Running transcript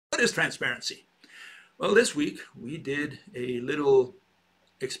is transparency? Well, this week we did a little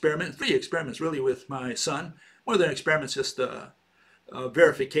experiment, 3 experiments really with my son. More than experiments, just a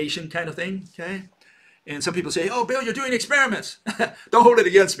verification kind of thing, okay? And some people say, oh, Bill, you're doing experiments. Don't hold it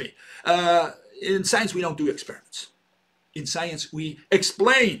against me. In science, we don't do experiments. In science, we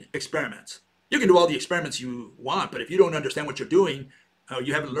explain experiments. You can do all the experiments you want, but if you don't understand what you're doing,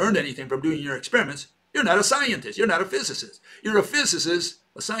 you haven't learned anything from doing your experiments, you're not a scientist. You're not a physicist. You're a physicist,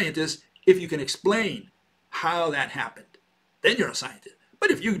 a scientist, if you can explain how that happened. Then you're a scientist. But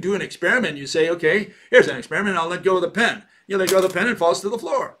if you do an experiment, you say, okay, here's an experiment, I'll let go of the pen. You let go of the pen, it falls to the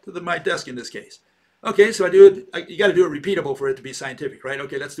floor, to my desk in this case. Okay, so I do it, you got to do it repeatable for it to be scientific, right?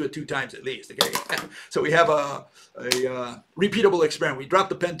 Okay, let's do it 2 times at least, okay? So we have a repeatable experiment. We drop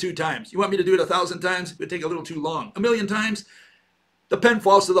the pen 2 times. You want me to do it 1,000 times? It would take a little too long. 1,000,000 times, the pen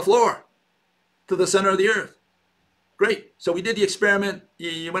falls to the floor, to the center of the earth. Great. So we did the experiment.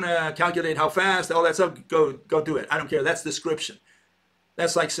 You want to calculate how fast, all that stuff, go do it. I don't care. That's description.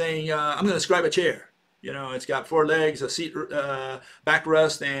 That's like saying, I'm going to describe a chair. You know, it's got 4 legs, a seat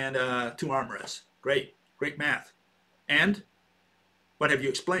backrest, and 2 armrests. Great. Great math. And what have you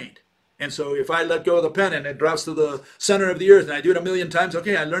explained? And so if I let go of the pen and it drops to the center of the earth and I do it 1,000,000 times,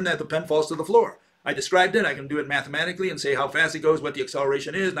 okay, I learned that the pen falls to the floor. I described it. I can do it mathematically and say how fast it goes, what the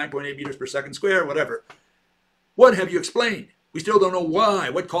acceleration is, 9.8 meters per second square, whatever. What have you explained? We still don't know why.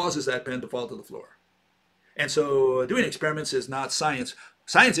 What causes that pen to fall to the floor? And so doing experiments is not science.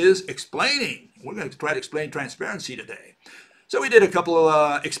 Science is explaining. We're going to try to explain transparency today. So we did a couple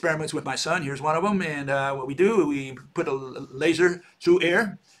of experiments with my son. Here's one of them. And what we do, we put a laser through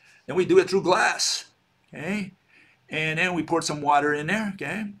air. Then we do it through glass. Okay. And then we poured some water in there.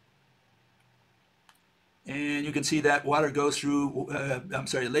 Okay. And you can see that water goes through,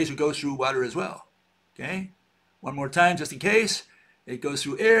 laser goes through water as well. Okay. One more time, just in case. It goes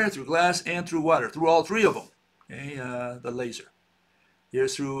through air, through glass, and through water, through all 3 of them, okay, the laser.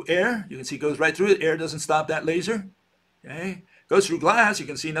 Here's through air. You can see it goes right through it. Air doesn't stop that laser. Okay. Goes through glass. You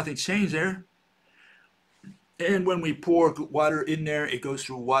can see nothing's changed there. And when we pour water in there, it goes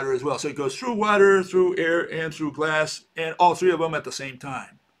through water as well. So it goes through water, through air, and through glass, and all 3 of them at the same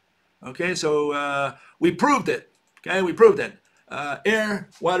time. Okay, so we proved it. Okay, we proved it. Air,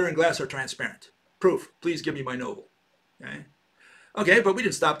 water, and glass are transparent. Proof. Please give me my Nobel. Okay. Okay, but we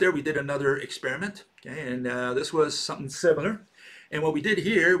didn't stop there. We did another experiment. Okay, and this was something similar. And what we did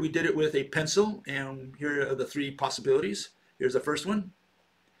here, we did it with a pencil. And here are the 3 possibilities. Here's the first one.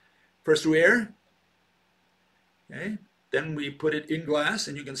 First through air. Okay. Then we put it in glass,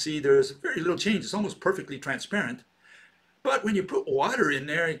 and you can see there's very little change. It's almost perfectly transparent. But when you put water in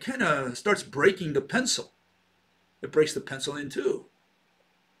there, it kind of starts breaking the pencil. It breaks the pencil in 2.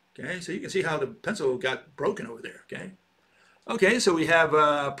 Okay, so you can see how the pencil got broken over there. Okay, okay, so we have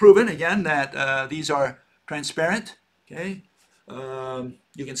proven again that these are transparent. Okay,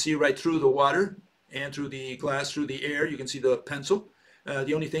 you can see right through the water and through the glass, through the air. You can see the pencil.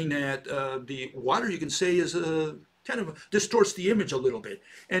 The only thing that the water, you can say, is kind of distorts the image a little bit.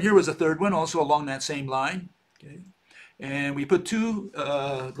 And here was a third one, also along that same line. Okay, and we put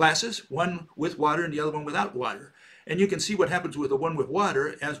 2 glasses, one with water and the other one without water. And you can see what happens with the one with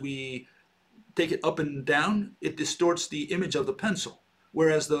water. As we take it up and down, it distorts the image of the pencil,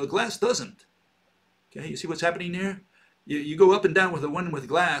 whereas the glass doesn't. Okay, you see what's happening there? You go up and down with the one with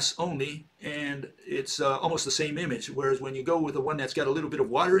glass only, and it's almost the same image, whereas when you go with the one that's got a little bit of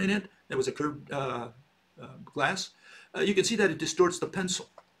water in it, that was a curved glass, you can see that it distorts the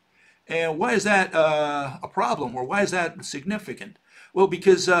pencil. And why is that a problem, or why is that significant? Well,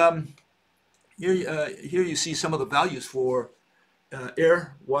 because here you see some of the values for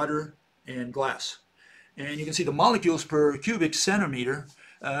air, water, and glass. And you can see the molecules per cubic centimeter.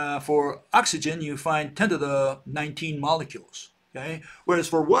 For oxygen, you find 10 to the 19 molecules. Okay? Whereas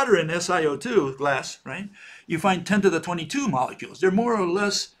for water and SiO2, glass, right, you find 10 to the 22 molecules. They're more or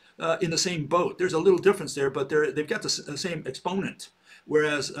less in the same boat. There's a little difference there, but they've got the same exponent,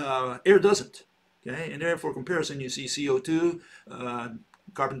 whereas air doesn't. Okay? And there, for comparison, you see CO2,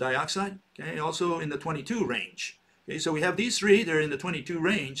 carbon dioxide, okay, also in the 22 range. Okay, so we have these 3, they're in the 22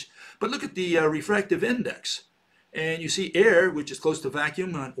 range. But look at the refractive index. And you see air, which is close to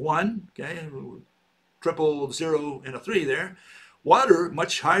vacuum, 1, okay, triple 0 and a 3 there. Water,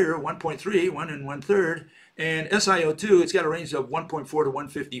 much higher, 1.3, 1 and 1/3. And SiO2, it's got a range of 1.4 to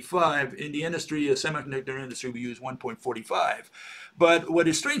 155. In the industry, the semiconductor industry, we use 1.45. But what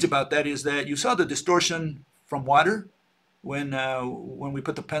is strange about that is that you saw the distortion from water when we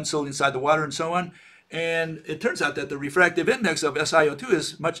put the pencil inside the water and so on. And it turns out that the refractive index of SiO2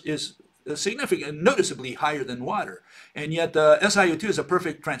 is significant, noticeably higher than water. And yet SiO2 is a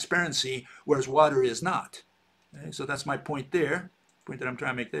perfect transparency, whereas water is not. Okay, so that's my point there, point that I'm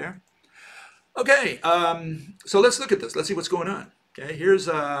trying to make there. Okay, so let's look at this. Let's see what's going on. Okay, here's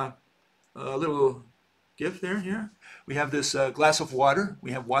a little GIF there. Here we have this glass of water.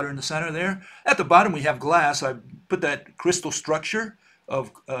 We have water in the center there. At the bottom we have glass. I put that crystal structure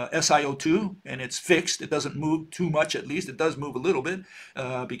of SiO2, and it's fixed. It doesn't move too much, at least. It does move a little bit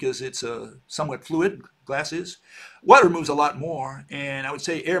because it's somewhat fluid, glass is. Water moves a lot more, and I would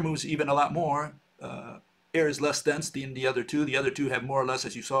say air moves even a lot more. Air is less dense than the other two. The other two have more or less,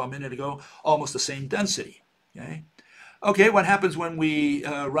 as you saw a minute ago, almost the same density. Okay, what happens when we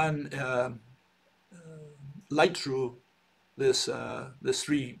run light through this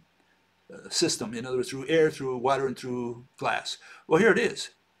three system, in other words, through air, through water, and through glass? Well, here it is.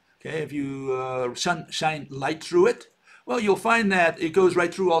 Okay, if you shine light through it, well, you'll find that it goes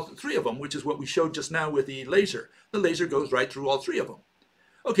right through all three of them, which is what we showed just now with the laser. The laser goes right through all three of them.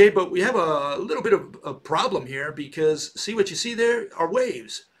 Okay, but we have a little bit of a problem here, because see what you see there are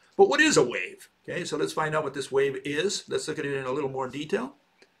waves. But what is a wave? Okay, so let's find out what this wave is. Let's look at it in a little more detail.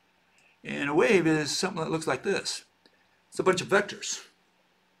 And a wave is something that looks like this. It's a bunch of vectors.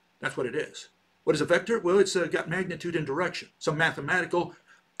 That's what it is. What is a vector? Well, it's got magnitude and direction. Some mathematical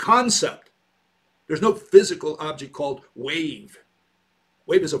concept. There's no physical object called wave.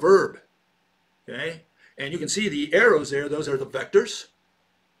 Wave is a verb. Okay? And you can see the arrows there. Those are the vectors.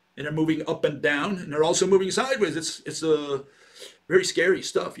 And they're moving up and down. And they're also moving sideways. It's very scary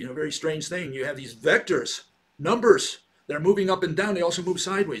stuff. You know, very strange thing. You have these vectors, numbers, that are moving up and down. They also move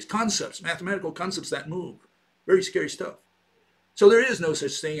sideways. Concepts, mathematical concepts that move. Very scary stuff. So there is no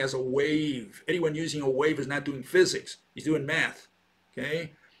such thing as a wave. Anyone using a wave is not doing physics. He's doing math.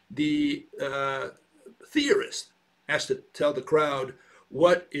 Okay? The theorist has to tell the crowd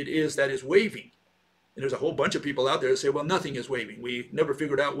what it is that is waving. And there's a whole bunch of people out there that say, well, nothing is waving. We never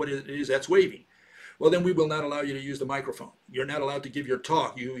figured out what it is that's waving. Well, then we will not allow you to use the microphone. You're not allowed to give your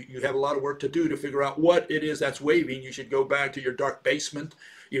talk. You have a lot of work to do to figure out what it is that's waving. You should go back to your dark basement,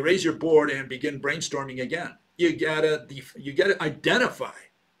 erase your board, and begin brainstorming again. You gotta identify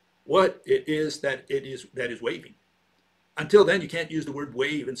what it is that is waving. Until then, you can't use the word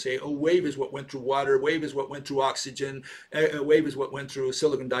wave and say, oh, wave is what went through water, wave is what went through oxygen, wave is what went through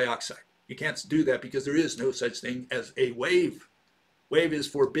silicon dioxide. You can't do that because there is no such thing as a wave. Wave is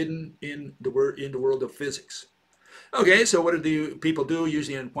forbidden in the world of physics. Okay, so what do people do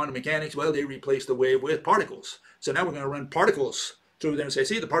usually in quantum mechanics? Well, they replace the wave with particles. So now we're going to run particles through there and say,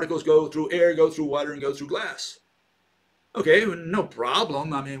 see, the particles go through air, go through water, and go through glass. Okay, no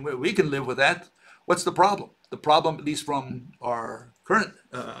problem. I mean, we can live with that. What's the problem? The problem, at least from our current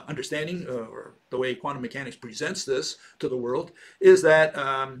understanding, or the way quantum mechanics presents this to the world, is that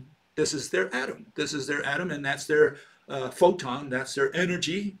this is their atom. This is their atom, and that's their photon. That's their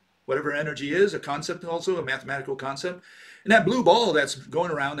energy, whatever energy is, a concept also, a mathematical concept. And that blue ball that's going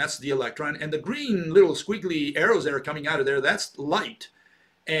around, that's the electron. And the green little squiggly arrows that are coming out of there, that's light.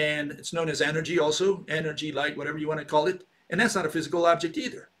 And it's known as energy also, energy, light, whatever you want to call it. And that's not a physical object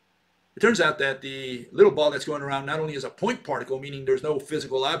either. It turns out that the little ball that's going around not only is a point particle, meaning there's no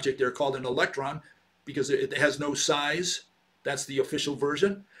physical object there called an electron, because it has no size. That's the official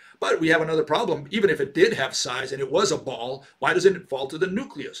version. But we have another problem. Even if it did have size and it was a ball, why doesn't it fall to the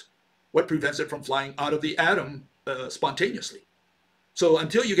nucleus? What prevents it from flying out of the atom spontaneously? So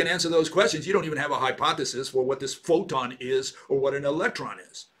until you can answer those questions, you don't even have a hypothesis for what this photon is or what an electron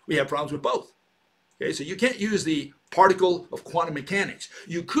is. We have problems with both. Okay, so you can't use the particle of quantum mechanics.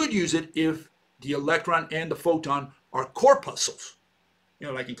 You could use it if the electron and the photon are corpuscles. You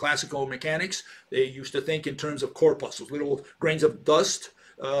know, like in classical mechanics, they used to think in terms of corpuscles, little grains of dust,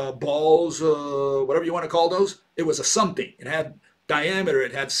 balls, whatever you want to call those. It was a something. It had diameter,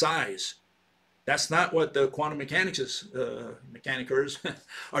 it had size. That's not what the quantum mechanics mechanikers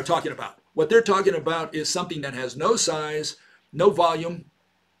are talking about. What they're talking about is something that has no size, no volume,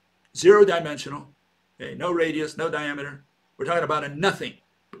 zero dimensional, okay, no radius, no diameter. We're talking about a nothing.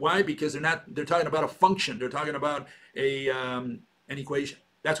 Why? Because they're talking about a function. They're talking about an equation.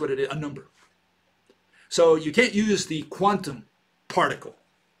 That's what it is, a number. So you can't use the quantum particle,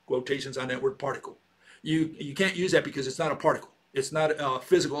 quotations on that word particle. You can't use that because it's not a particle. It's not a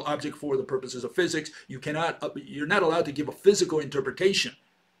physical object for the purposes of physics. You're not allowed to give a physical interpretation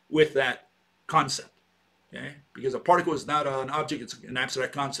with that concept. Okay? Because a particle is not an object, it's an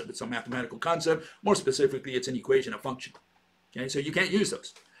abstract concept. It's a mathematical concept. More specifically, it's an equation, a function. Okay? So you can't use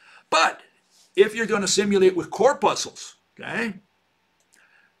those. But if you're going to simulate with corpuscles, okay,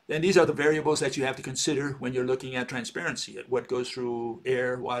 then these are the variables that you have to consider when you're looking at transparency, at what goes through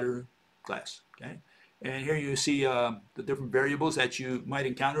air, water, glass. Okay, and here you see the different variables that you might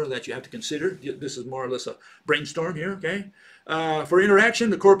encounter that you have to consider. This is more or less a brainstorm here. Okay, for interaction,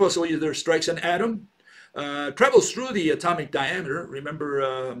 the corpuscle either strikes an atom, travels through the atomic diameter. Remember,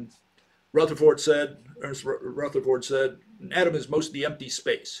 Ernst Rutherford said, an atom is mostly empty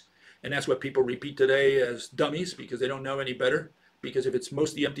space. And that's what people repeat today as dummies because they don't know any better. Because if it's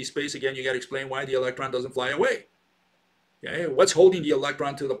mostly empty space, again, you got to explain why the electron doesn't fly away. Okay, what's holding the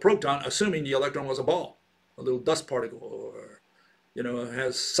electron to the proton, assuming the electron was a ball, a little dust particle, or,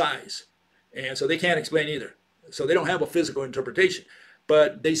 has size. And so they can't explain either. So they don't have a physical interpretation.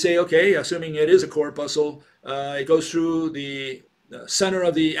 But they say, okay, assuming it is a corpuscle, it goes through the center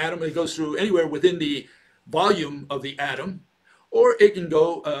of the atom, it goes through anywhere within the volume of the atom, or it can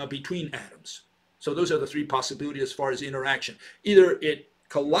go between atoms. So those are the three possibilities as far as interaction. Either it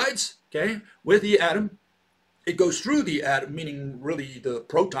collides, okay, with the atom, it goes through the atom, meaning really the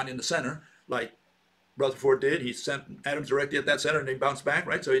proton in the center, like Rutherford did. He sent atoms directly at that center and they bounce back,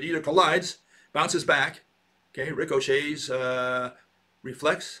 right? So it either collides, bounces back, okay, ricochets,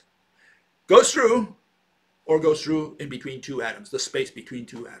 reflects, goes through, or goes through in between two atoms, the space between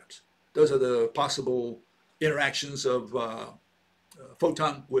two atoms. Those are the possible interactions of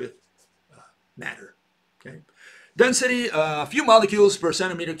photon with matter. Okay, density, a few molecules per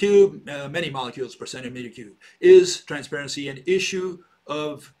centimeter cube, many molecules per centimeter cube. Is transparency an issue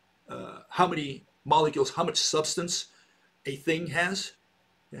of how many molecules, how much substance a thing has?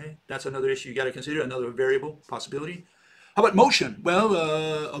 Okay, that's another issue you got to consider, another variable possibility. How about motion? Well,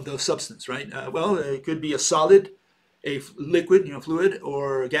 of the substance, right? Well, it could be a solid, a liquid, fluid,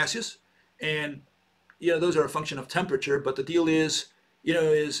 or gaseous, and those are a function of temperature. But the deal is,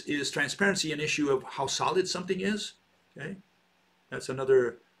 is transparency an issue of how solid something is? Okay, that's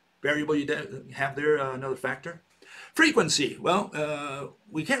another variable you have there, another factor. Frequency. Well,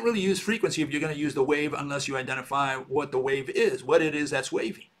 we can't really use frequency if you're going to use the wave unless you identify what the wave is, what it is that's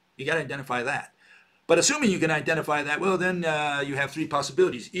waving. You got to identify that. But assuming you can identify that, well, then you have three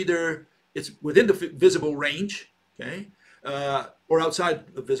possibilities. Either it's within the visible range, okay, or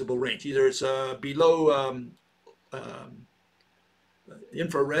outside the visible range. Either it's below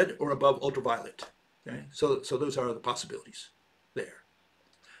infrared or above ultraviolet. Okay, so those are the possibilities there.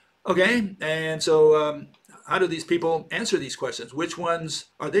 Okay, and so how do these people answer these questions? Which ones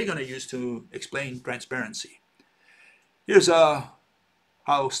are they going to use to explain transparency? Here's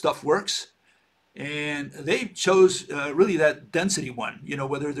how stuff works. And they chose really that density one,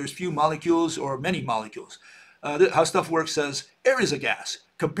 whether there's few molecules or many molecules. How stuff works says air is a gas.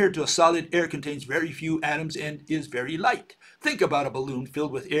 Compared to a solid, air contains very few atoms and is very light. Think about a balloon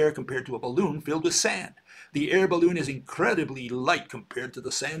filled with air compared to a balloon filled with sand. The air balloon is incredibly light compared to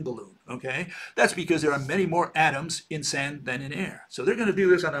the sand balloon, okay? That's because there are many more atoms in sand than in air. So they're going to do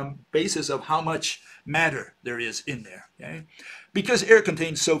this on a basis of how much matter there is in there, okay? Because air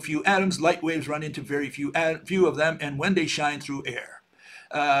contains so few atoms, light waves run into very few of them, and when they shine through air.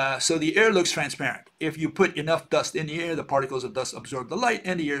 So the air looks transparent. If you put enough dust in the air, the particles of dust absorb the light,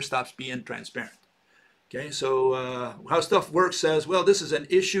 and the air stops being transparent. Okay, so how stuff works says, well, this is an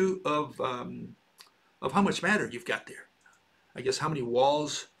issue of how much matter you've got there. I guess how many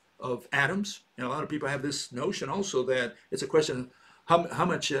walls of atoms. A lot of people have this notion also that it's a question of how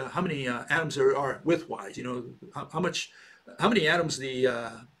many atoms are widthwise. How many atoms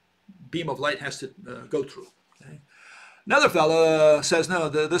the beam of light has to go through. Okay? Another fellow says, no,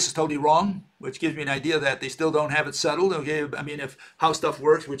 this is totally wrong, which gives me an idea that they still don't have it settled. Okay, I mean, if How Stuff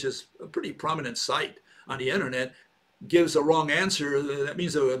Works, which is a pretty prominent site on the internet, gives a wrong answer, that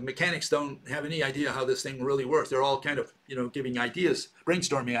means the mechanics don't have any idea how this thing really works. They're all kind of, giving ideas,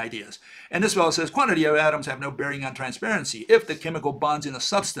 brainstorming ideas. And this fellow says, quantity of atoms have no bearing on transparency. If the chemical bonds in a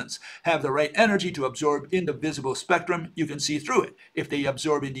substance have the right energy to absorb in the visible spectrum, you can see through it. If they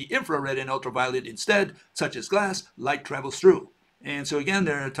absorb in the infrared and ultraviolet instead, such as glass, light travels through. And so again,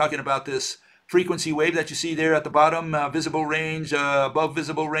 they're talking about this frequency wave that you see there at the bottom, visible range, above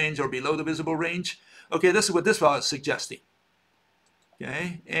visible range, or below the visible range. Okay, this is what this fellow is suggesting.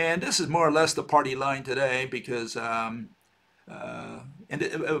 Okay, and this is more or less the party line today because, by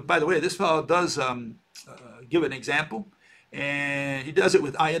the way, this fellow does give an example, and he does it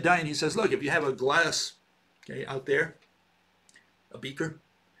with iodine. He says, look, if you have a glass, okay, out there, a beaker,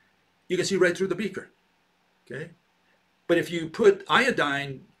 you can see right through the beaker. Okay, but if you put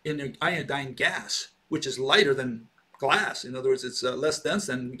iodine in an iodine gas, which is lighter than glass, in other words, it's less dense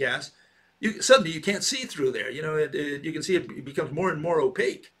than gas, suddenly you can't see through there. You can see it becomes more and more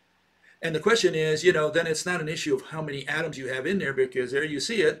opaque. And the question is, then it's not an issue of how many atoms you have in there, because there you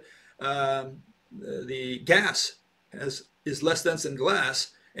see it. The gas is less dense than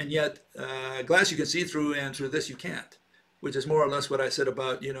glass, and yet glass you can see through, and through this you can't, which is more or less what I said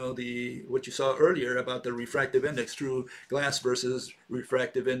about, you know, what you saw earlier about the refractive index through glass versus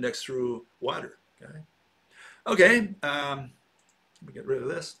refractive index through water. Okay, let me get rid of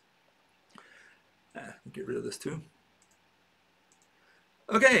this. Get rid of this too.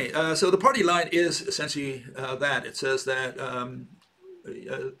 Okay, so the party line is essentially that. It says that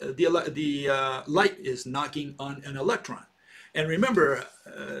the light is knocking on an electron. And remember,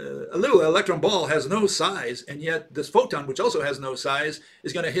 a little electron ball has no size, and yet this photon, which also has no size,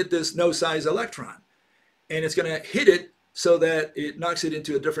 is going to hit this no size electron. And it's going to hit it so that it knocks it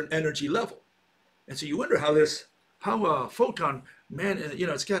into a different energy level. And so you wonder how a photon, man, you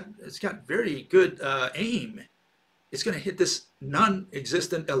know, it's got very good aim. It's going to hit this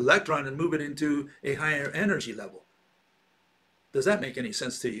non-existent electron and move it into a higher energy level. Does that make any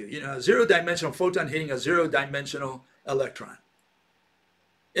sense to you? You know, a zero-dimensional photon hitting a zero-dimensional electron.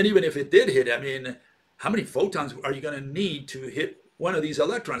 And even if it did hit, I mean, how many photons are you going to need to hit one of these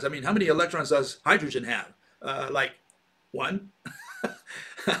electrons? I mean, how many electrons does hydrogen have? Like one?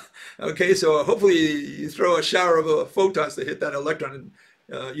 Okay, so hopefully you throw a shower of photons to hit that electron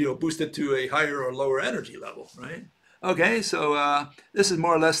and you know, boost it to a higher or lower energy level, right? Okay, so this is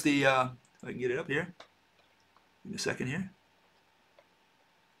more or less the, if I can get it up here. Give me a second here.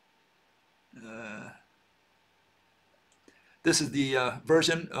 This is the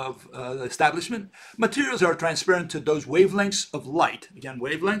version of the establishment. Materials are transparent to those wavelengths of light. Again,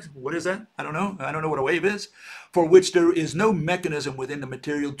 wavelength, what is that? I don't know. I don't know what a wave is. For which there is no mechanism within the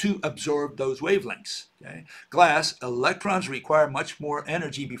material to absorb those wavelengths. Okay? Glass, electrons require much more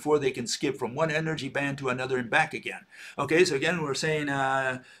energy before they can skip from one energy band to another and back again. Okay, so again, we're saying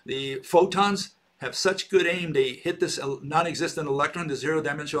the photons have such good aim, they hit this non-existent electron, the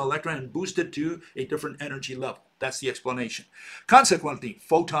zero-dimensional electron, and boost it to a different energy level. That's the explanation. Consequently,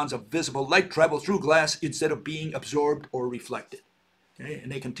 photons of visible light travel through glass instead of being absorbed or reflected. Okay,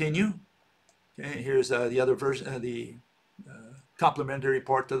 and they continue. Okay, here's the other version, the complementary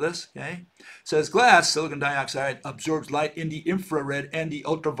part to this. Okay, it says glass, silicon dioxide, absorbs light in the infrared and the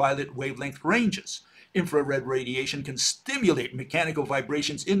ultraviolet wavelength ranges. Infrared radiation can stimulate mechanical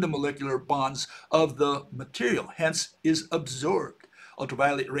vibrations in the molecular bonds of the material, hence is absorbed.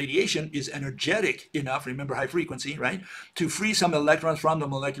 Ultraviolet radiation is energetic enough, remember high frequency, right, to free some electrons from the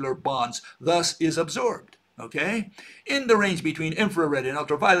molecular bonds, thus is absorbed. Okay? In the range between infrared and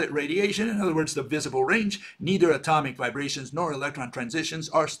ultraviolet radiation, in other words, the visible range, neither atomic vibrations nor electron transitions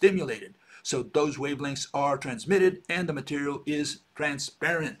are stimulated. So those wavelengths are transmitted and the material is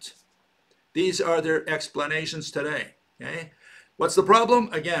transparent. These are their explanations today. Okay? What's the problem?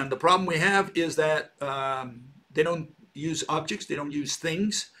 Again, the problem we have is that they don't use objects, they don't use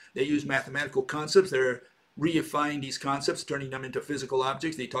things, they use mathematical concepts. They're reifying these concepts, turning them into physical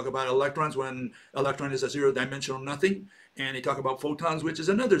objects. They talk about electrons when electron is a zero-dimensional nothing, and they talk about photons, which is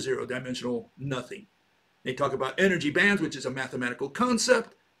another zero-dimensional nothing. They talk about energy bands, which is a mathematical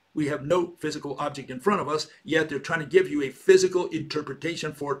concept. We have no physical object in front of us, yet they're trying to give you a physical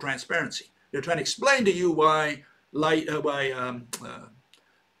interpretation for transparency. They're trying to explain to you why light,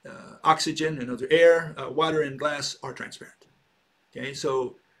 oxygen and other air, water, and glass are transparent. Okay,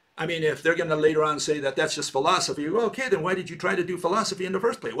 so I mean, if they're going to later on say that that's just philosophy, well, okay, then why did you try to do philosophy in the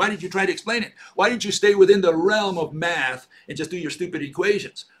first place? Why did you try to explain it? Why didn't you stay within the realm of math and just do your stupid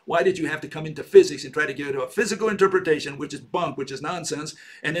equations? Why did you have to come into physics and try to give it a physical interpretation, which is bunk, which is nonsense,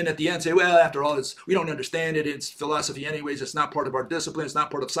 and then at the end say, well, after all, we don't understand it, it's philosophy anyways, it's not part of our discipline, it's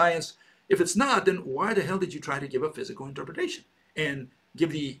not part of science. If it's not, then why the hell did you try to give a physical interpretation and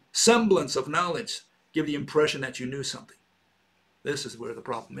give the semblance of knowledge, give the impression that you knew something? This is where the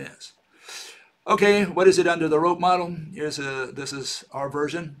problem is. Okay, what is it under the rope model? This is our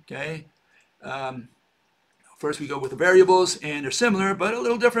version. Okay. First we go with the variables, and they're similar, but a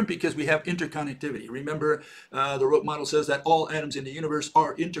little different because we have interconnectivity. Remember, the rope model says that all atoms in the universe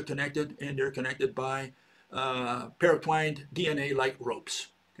are interconnected, and they're connected by pair-twined DNA like ropes.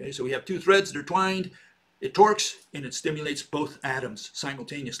 Okay, so we have two threads, they're twined, it torques, and it stimulates both atoms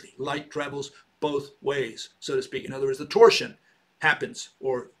simultaneously. Light travels both ways, so to speak. In other words, the torsion happens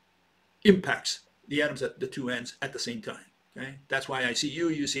or impacts the atoms at the two ends at the same time. Okay, that's why I see you,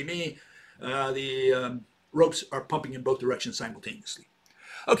 you see me. The ropes are pumping in both directions simultaneously.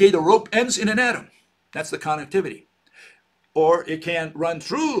 Okay, the rope ends in an atom. That's the connectivity. Or it can run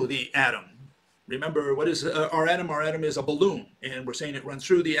through the atom. Remember, what is our atom? Our atom is a balloon, and we're saying it runs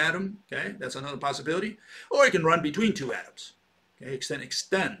through the atom. Okay, that's another possibility. Or it can run between two atoms. Okay,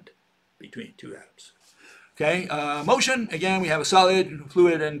 extend between two atoms. Okay, motion, again, we have a solid,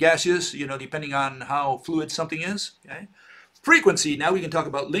 fluid, and gaseous, you know, depending on how fluid something is. Okay, Frequency, now we can talk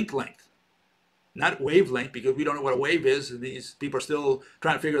about link length. Not wavelength, because we don't know what a wave is. And these people are still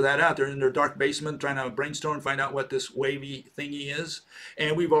trying to figure that out. They're in their dark basement trying to brainstorm, find out what this wavy thingy is.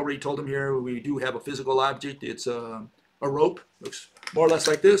 And we've already told them here we do have a physical object. It's a rope. Looks more or less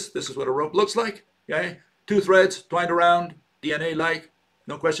like this. This is what a rope looks like. Okay, 2 threads twined around, DNA-like.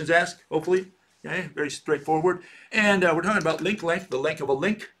 No questions asked, hopefully. Okay, very straightforward. And we're talking about link length, the length of a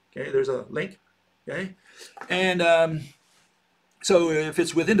link. Okay, there's a link. Okay, and so if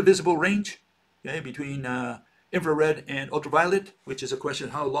it's within the visible range, okay, between infrared and ultraviolet, which is a question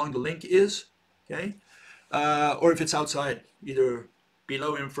of how long the link is, okay, or if it's outside, either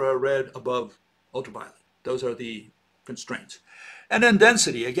below infrared, above ultraviolet. Those are the constraints. And then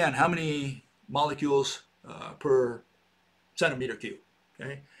density, again, how many molecules per centimeter cube,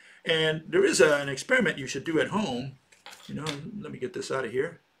 okay? And there is an experiment you should do at home. You know, let me get this out of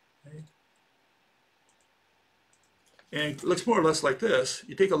here. Okay. And it looks more or less like this.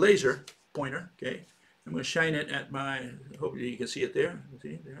 You take a laser pointer, okay? I'm going to shine it at my, hopefully you can see it there.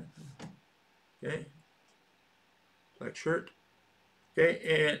 See there? Okay. Black shirt.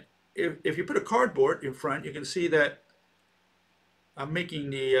 Okay, and if you put a cardboard in front, you can see that I'm making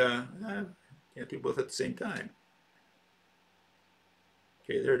the, can't do both at the same time.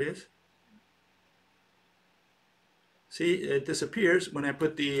 Okay, there it is. See, it disappears when I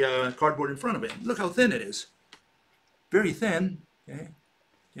put the cardboard in front of it. Look how thin it is. Very thin, okay?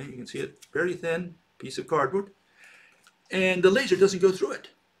 Yeah, you can see it, very thin piece of cardboard. And the laser doesn't go through it.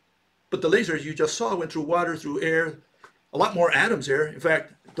 But the laser, as you just saw, went through water, through air, a lot more atoms there. In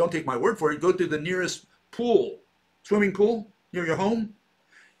fact, don't take my word for it, go to the nearest pool, swimming pool near your home.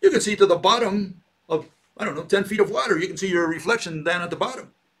 You can see to the bottom of, I don't know, 10 feet of water. You can see your reflection down at the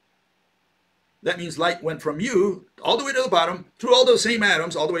bottom. That means light went from you all the way to the bottom, through all those same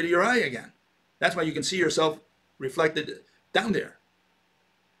atoms, all the way to your eye again. That's why you can see yourself reflected down there.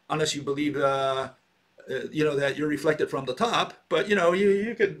 Unless you believe, you know, that you're reflected from the top. But, you know,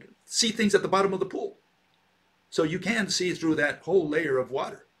 you could see things at the bottom of the pool. So you can see through that whole layer of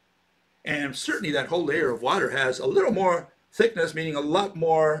water. And certainly that whole layer of water has a little more thickness, meaning a lot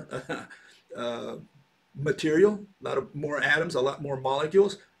more material, a lot of more atoms, a lot more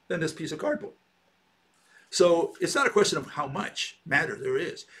molecules than this piece of cardboard. So it's not a question of how much matter there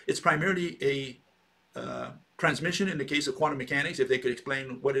is. It's primarily a transmission in the case of quantum mechanics, if they could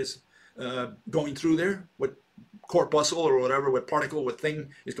explain what is going through there, what corpuscle or whatever, what particle, what thing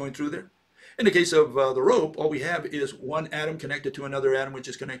is going through there. In the case of the rope, all we have is one atom connected to another atom, which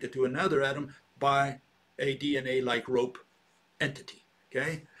is connected to another atom by a DNA-like rope entity,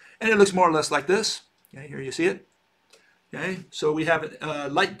 okay? And it looks more or less like this. Okay, here you see it. Okay, so we have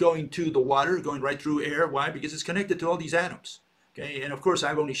light going to the water, going right through air. Why? Because it's connected to all these atoms. Okay, and of course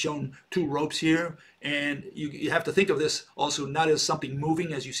I've only shown 2 ropes here, and you have to think of this also not as something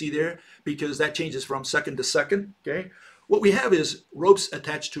moving as you see there, because that changes from second to second. Okay, what we have is ropes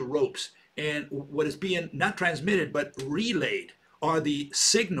attached to ropes, and what is being not transmitted but relayed are the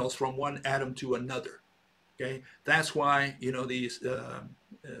signals from one atom to another. Okay, that's why, you know, these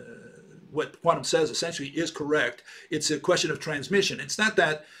what quantum says essentially is correct. It's a question of transmission. It's not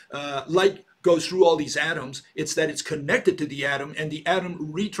that light goes through all these atoms. It's that it's connected to the atom, and the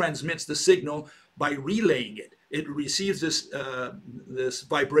atom retransmits the signal by relaying it. It receives this this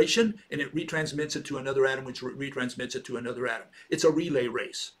vibration, and it retransmits it to another atom, which retransmits it to another atom. It's a relay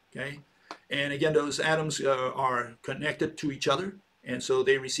race. Okay, and again, those atoms are connected to each other, and so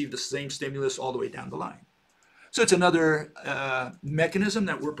they receive the same stimulus all the way down the line. So it's another mechanism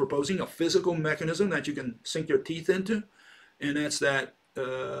that we're proposing, a physical mechanism that you can sink your teeth into, and that's that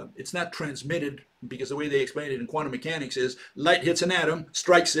it's not transmitted, because the way they explain it in quantum mechanics is light hits an atom,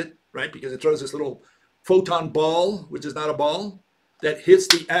 strikes it, right, because it throws this little photon ball, which is not a ball, that hits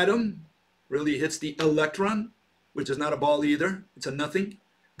the atom, really hits the electron, which is not a ball either, it's a nothing,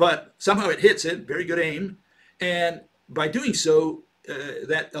 but somehow it hits it, very good aim, and by doing so,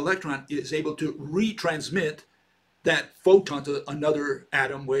 that electron is able to retransmit that photon to another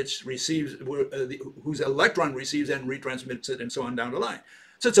atom, which receives, whose electron receives and retransmits it, and so on down the line.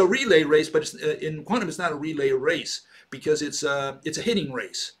 So it's a relay race, but it's, in quantum it's not a relay race, because it's a hitting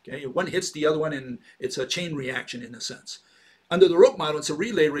race. Okay, one hits the other one, and it's a chain reaction in a sense. Under the rope model, it's a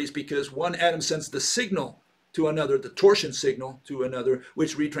relay race because one atom sends the signal to another, the torsion signal to another,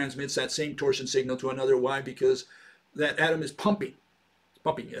 which retransmits that same torsion signal to another. Why? Because that atom is pumping.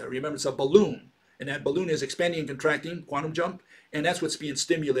 Remember, it's a balloon. And that balloon is expanding and contracting, quantum jump, and that's what's being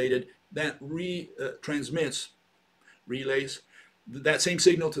stimulated. That retransmits, relays, that same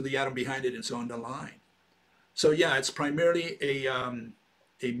signal to the atom behind it, and so on the line. So yeah, it's primarily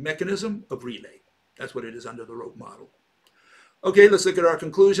a mechanism of relay. That's what it is under the rope model. Okay, let's look at our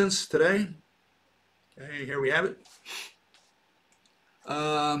conclusions today. Okay, here we have it.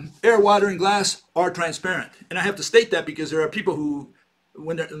 Air, water, and glass are transparent. And I have to state that because there are people who,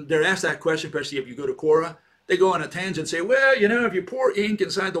 when they're asked that question, especially if you go to Quora, they go on a tangent and say, well, you know, if you pour ink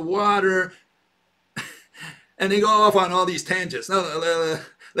inside the water, and they go off on all these tangents. No,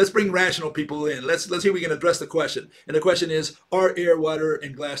 let's bring rational people in. Let's see if we can address the question. And the question is, are air, water,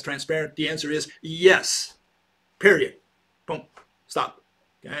 and glass transparent? The answer is yes. Period. Boom. Stop.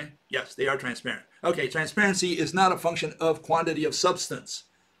 Okay? Yes, they are transparent. Okay, transparency is not a function of quantity of substance,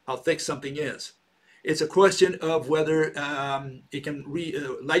 how thick something is. It's a question of whether light can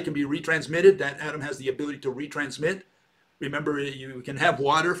be retransmitted. That atom has the ability to retransmit. Remember, you can have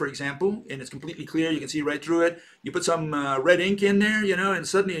water, for example, and it's completely clear. You can see right through it. You put some red ink in there, you know, and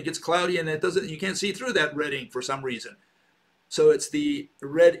suddenly it gets cloudy, and you can't see through that red ink for some reason. So it's the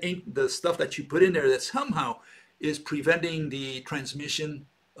red ink, the stuff that you put in there, that somehow is preventing the transmission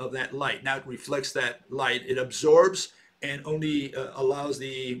of that light. Now it reflects that light. It absorbs and only allows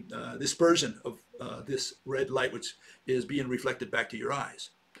the dispersion of this red light, which is being reflected back to your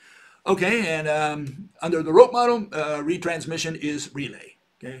eyes. Okay, and under the rope model, retransmission is relay.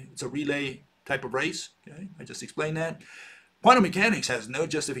 Okay, it's a relay type of race. Okay, I just explained that. Quantum mechanics has no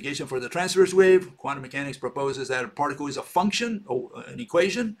justification for the transverse wave. Quantum mechanics proposes that a particle is a function, or an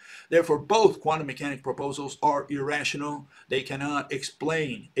equation. Therefore, both quantum mechanics proposals are irrational. They cannot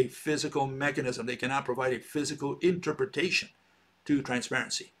explain a physical mechanism. They cannot provide a physical interpretation to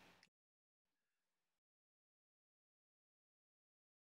transparency.